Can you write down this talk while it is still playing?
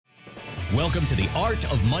Welcome to the Art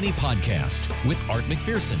of Money podcast with Art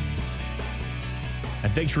McPherson.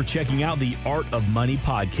 And thanks for checking out the Art of Money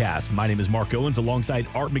podcast. My name is Mark Owens alongside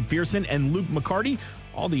Art McPherson and Luke McCarty.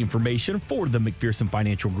 All the information for the McPherson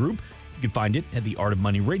Financial Group, you can find it at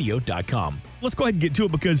theartofmoneyradio.com. Let's go ahead and get to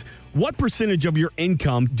it, because what percentage of your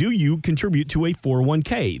income do you contribute to a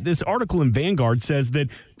 401k? This article in Vanguard says that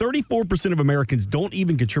 34% of Americans don't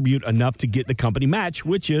even contribute enough to get the company match,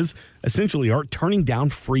 which is essentially turning down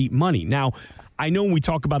free money. Now, I know we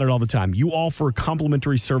talk about it all the time. You offer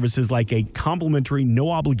complimentary services like a complimentary,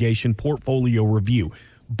 no obligation portfolio review.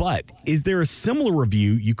 But is there a similar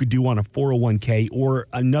review you could do on a 401k or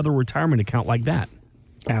another retirement account like that?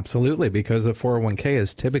 Absolutely, because the 401k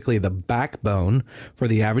is typically the backbone for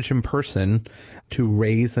the average person to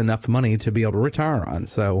raise enough money to be able to retire on.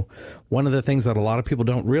 So one of the things that a lot of people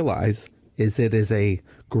don't realize is it is a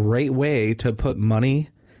great way to put money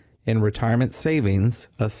in retirement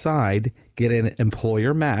savings aside, get an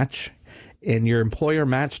employer match, and your employer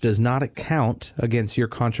match does not account against your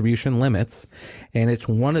contribution limits. And it's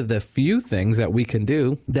one of the few things that we can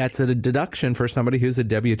do that's a deduction for somebody who's a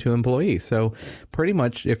W-2 employee. So pretty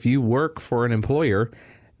much if you work for an employer,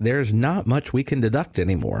 there's not much we can deduct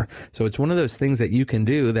anymore. So it's one of those things that you can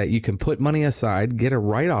do, that you can put money aside, get a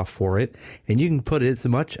write-off for it, and you can put it as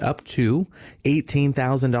much up to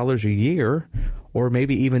 $18,000 a year, or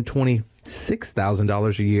maybe even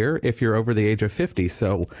 $26,000 a year if you're over the age of 50.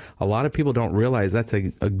 So a lot of people don't realize that's a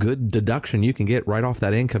good deduction you can get right off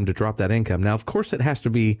that income to drop that income. Now, of course, it has to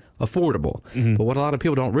be affordable. But what a lot of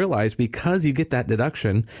people don't realize, because you get that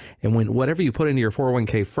deduction, and when whatever you put into your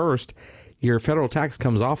 401k first, your federal tax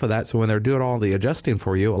comes off of that. So when they're doing all the adjusting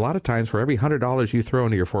for you, a lot of times for every $100 you throw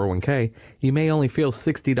into your 401k, you may only feel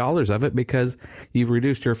 $60 of it because you've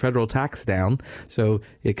reduced your federal tax down. So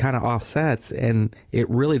it kind of offsets, and it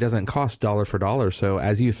really doesn't cost dollar for dollar. So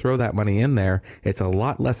as you throw that money in there, it's a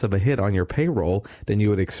lot less of a hit on your payroll than you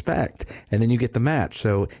would expect. And then you get the match.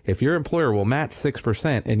 So if your employer will match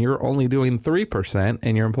 6% and you're only doing 3%,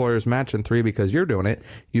 and your employer's matching 3% because you're doing it,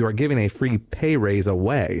 you are giving a free pay raise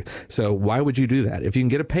away. So why would you do that? If you can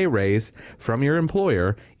get a pay raise from your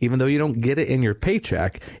employer, even though you don't get it in your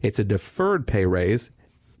paycheck, it's a deferred pay raise.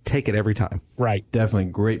 Take it every time. Right. Definitely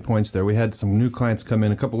great points there. We had some new clients come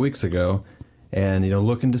in a couple weeks ago and,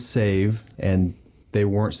 looking to save, and they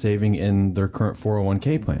weren't saving in their current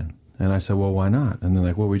 401k plan. And I said, well, why not? And they're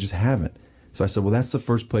like, well, we just haven't. So I said, well, that's the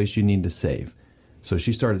first place you need to save. So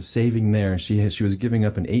she started saving there. She was giving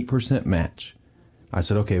up an 8% match. I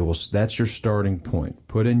said, okay, well, that's your starting point.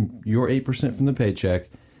 Put in your 8% from the paycheck.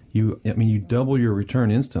 You double your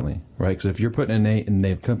return instantly, right? Because if you're putting in 8 and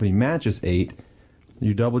the company matches 8,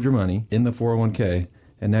 you doubled your money in the 401k,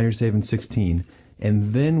 and now you're saving 16.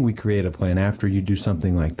 And then we create a plan after you do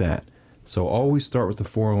something like that. So always start with the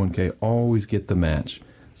 401k, always get the match.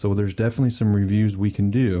 So there's definitely some reviews we can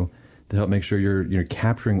do to help make sure you're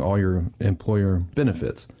capturing all your employer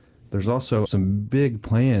benefits. There's also some big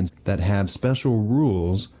plans that have special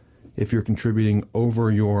rules if you're contributing over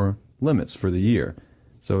your limits for the year.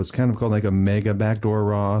 So it's kind of called like a mega backdoor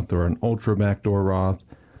Roth or an ultra backdoor Roth.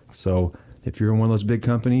 So if you're in one of those big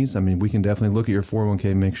companies, we can definitely look at your 401k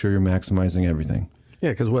and make sure you're maximizing everything.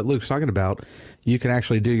 Yeah, because what Luke's talking about, you can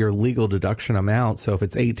actually do your legal deduction amount. So if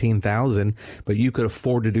it's $18,000, but you could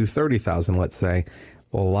afford to do $30,000, let's say.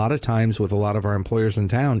 Well, a lot of times with a lot of our employers in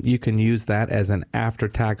town, you can use that as an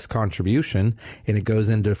after-tax contribution, and it goes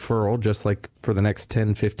in deferral just like for the next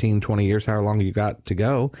 10, 15, 20 years, however long you got to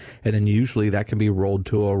go. And then usually that can be rolled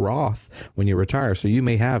to a Roth when you retire. So you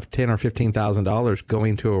may have $10,000 or $15,000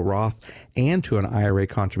 going to a Roth and to an IRA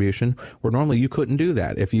contribution, where normally you couldn't do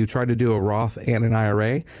that. If you try to do a Roth and an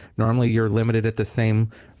IRA, normally you're limited at the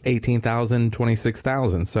same $18,000,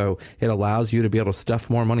 $26,000. So it allows you to be able to stuff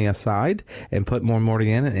more money aside and put more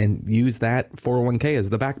money in and use that 401k as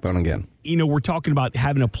the backbone again. We're talking about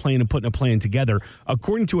having a plan and putting a plan together.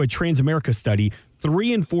 According to a Transamerica study,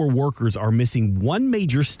 3 in 4 workers are missing one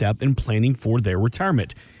major step in planning for their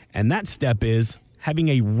retirement. And that step is having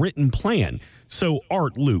a written plan. So,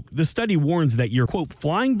 Art, Luke, the study warns that you're, quote,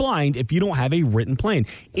 flying blind if you don't have a written plan.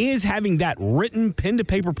 Is having that written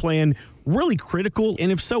pen-to-paper plan really critical?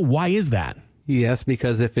 And if so, why is that? Yes,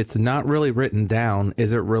 because if it's not really written down,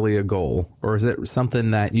 is it really a goal? Or is it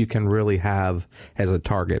something that you can really have as a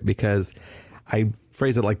target? Because I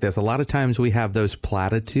phrase it like this. A lot of times we have those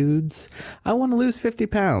platitudes. I want to lose 50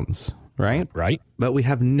 pounds. right? Right. But we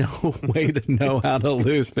have no way to know how to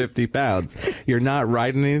lose 50 pounds. You're not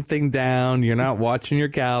writing anything down. You're not watching your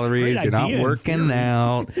calories. You're not working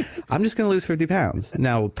out. I'm just going to lose 50 pounds.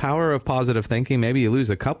 Now, power of positive thinking, maybe you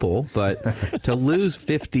lose a couple, but to lose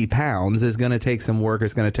 50 pounds is going to take some work.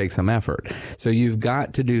 It's going to take some effort. So you've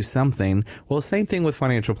got to do something. Well, same thing with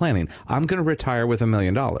financial planning. I'm going to retire with $1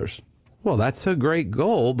 million. Well, that's a great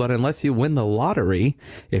goal, but unless you win the lottery,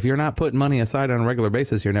 if you're not putting money aside on a regular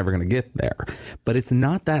basis, you're never going to get there. But it's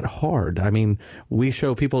not that hard. I mean, we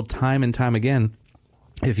show people time and time again,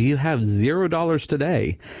 if you have $0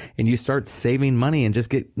 today and you start saving money and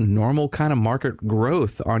just get normal kind of market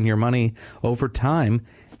growth on your money over time,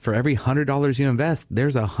 for every $100 you invest,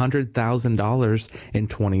 there's $100,000 in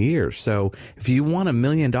 20 years. So if you want $1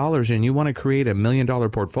 million and you want to create $1 million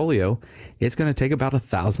portfolio, it's going to take about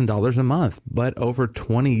 $1,000 a month. But over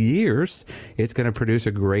 20 years, it's going to produce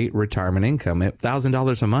a great retirement income.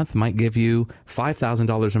 $1,000 a month might give you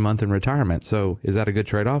 $5,000 a month in retirement. So is that a good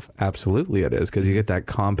trade-off? Absolutely it is, because you get that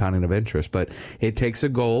compounding of interest. But it takes a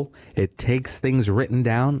goal. It takes things written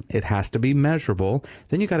down. It has to be measurable.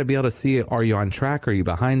 Then you got to be able to see, are you on track? Are you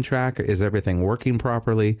behind track? Is everything working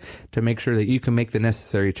properly, to make sure that you can make the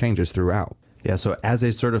necessary changes throughout? Yeah, so as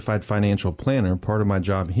a certified financial planner, part of my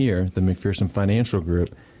job here, the McPherson Financial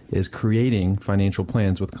Group, is creating financial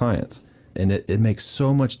plans with clients. And it makes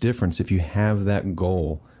so much difference if you have that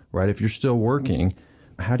goal, right? If you're still working,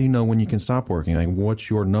 how do you know when you can stop working? Like, what's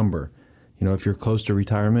your number? You know, if you're close to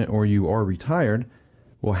retirement or you are retired,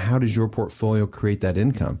 well, how does your portfolio create that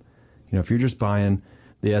income? You know, if you're just buying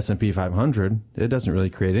the S&P 500, it doesn't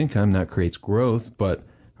really create income. That creates growth, but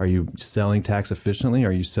are you selling tax efficiently?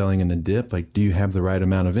 Are you selling in a dip? Like, do you have the right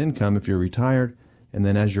amount of income if you're retired? And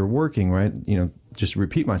then as you're working, right, you know, just to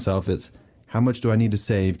repeat myself, it's how much do I need to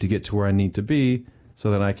save to get to where I need to be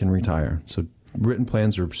so that I can retire? So written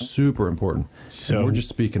plans are super important. So and we're just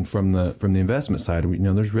speaking from the investment side. You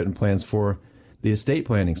know, there's written plans for the estate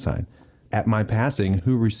planning side. At my passing,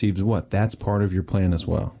 who receives what? That's part of your plan as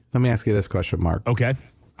well. Let me ask you this question, Mark. Okay.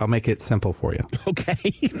 I'll make it simple for you. Okay.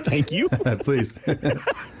 Thank you. Please.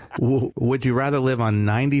 Would you rather live on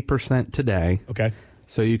 90% today? Okay.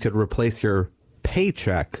 So you could replace your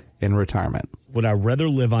paycheck in retirement? Would I rather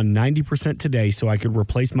live on 90% today so I could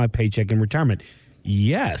replace my paycheck in retirement?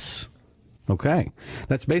 Yes. Okay.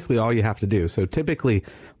 That's basically all you have to do. So typically,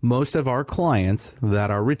 most of our clients that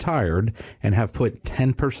are retired and have put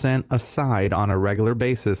 10% aside on a regular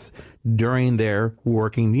basis during their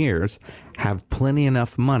working years have plenty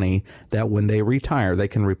enough money that when they retire, they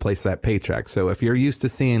can replace that paycheck. So if you're used to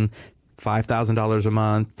seeing $5,000 a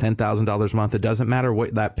month, $10,000 a month, it doesn't matter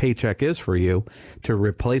what that paycheck is for you. To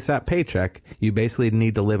replace that paycheck, you basically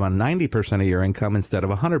need to live on 90% of your income instead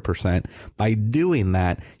of 100%. By doing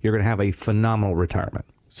that, you're going to have a phenomenal retirement.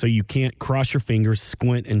 So you can't cross your fingers,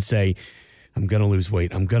 squint, and say, I'm going to lose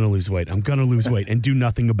weight, I'm going to lose weight, I'm going to lose weight, and do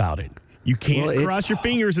nothing about it. You can't cross your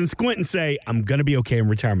fingers and squint and say, I'm going to be okay in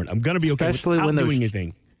retirement. I'm going to be okay without doing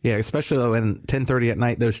anything. Yeah, especially when 10:30 at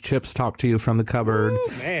night, those chips talk to you from the cupboard. Ooh,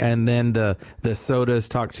 and then the sodas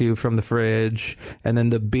talk to you from the fridge, and then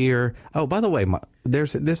the beer. Oh, by the way,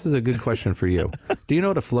 this is a good question for you. Do you know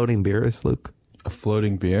what a floating beer is, Luke? A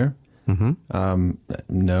floating beer? Mm-hmm.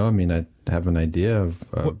 No, I mean, I have an idea of...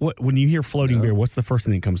 when you hear floating beer, what's the first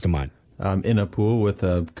thing that comes to mind? In a pool with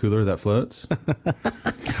a cooler that floats.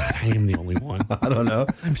 God, I am the only one. I don't know.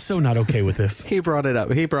 I'm so not okay with this. He brought it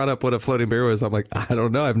up. He brought up what a floating beer was. I'm like, I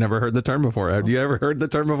don't know. I've never heard the term before. Have you ever heard the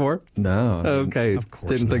term before? No. Okay. Of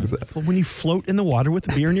course Didn't think so. Well, when you float in the water with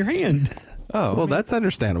a beer in your hand. Oh, well, that's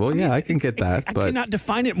understandable. Yeah, I can get that. I cannot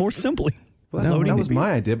define it more simply. Well, that was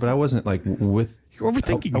my idea, but I wasn't like with... You're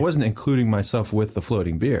overthinking. I wasn't including myself with the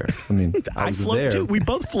floating beer. I mean, I float there. too. We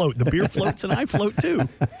both float. The beer floats and I float too.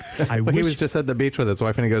 He was just at the beach with his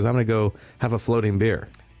wife and he goes, I'm going to go have a floating beer.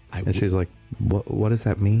 And she's like, what does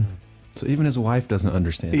that mean? So even his wife doesn't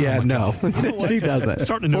understand. Yeah, no, she doesn't. I'm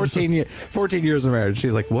starting to 14 years of marriage.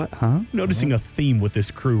 She's like, what? Huh? Noticing a theme with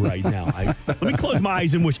this crew right now. Let me close my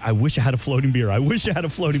eyes and wish I had a floating beer. I wish I had a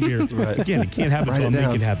floating beer. Right. Again, it can't happen, so I'll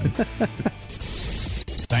make it happen.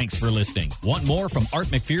 Thanks for listening. Want more from Art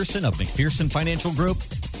McPherson of McPherson Financial Group?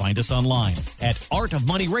 Find us online at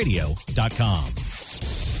artofmoneyradio.com.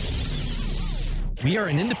 We are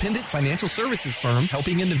an independent financial services firm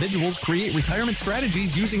helping individuals create retirement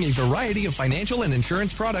strategies using a variety of financial and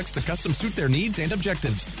insurance products to custom suit their needs and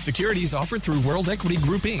objectives. Securities offered through World Equity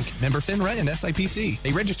Group, Inc., member FINRA and SIPC,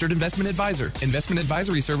 a registered investment advisor. Investment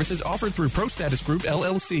advisory services offered through ProStatus Group,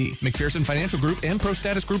 LLC. McPherson Financial Group and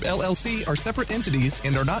ProStatus Group, LLC are separate entities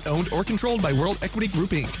and are not owned or controlled by World Equity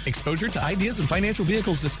Group, Inc. Exposure to ideas and financial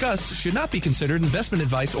vehicles discussed should not be considered investment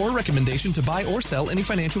advice or recommendation to buy or sell any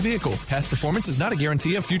financial vehicle. Past performance is not a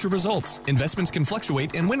guarantee of future results. Investments can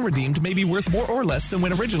fluctuate and when redeemed may be worth more or less than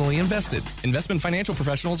when originally invested. Investment financial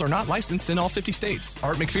professionals are not licensed in all 50 states.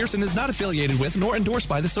 Art McPherson is not affiliated with nor endorsed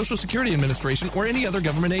by the Social Security Administration or any other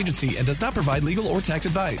government agency and does not provide legal or tax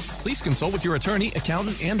advice. Please consult with your attorney,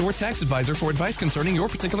 accountant, and or tax advisor for advice concerning your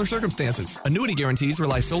particular circumstances. Annuity guarantees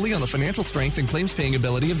rely solely on the financial strength and claims paying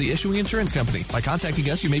ability of the issuing insurance company. By contacting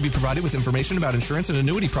us, you may be provided with information about insurance and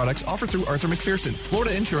annuity products offered through Arthur McPherson.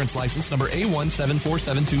 Florida Insurance License number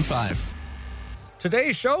A174725.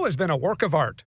 Today's show has been a work of art.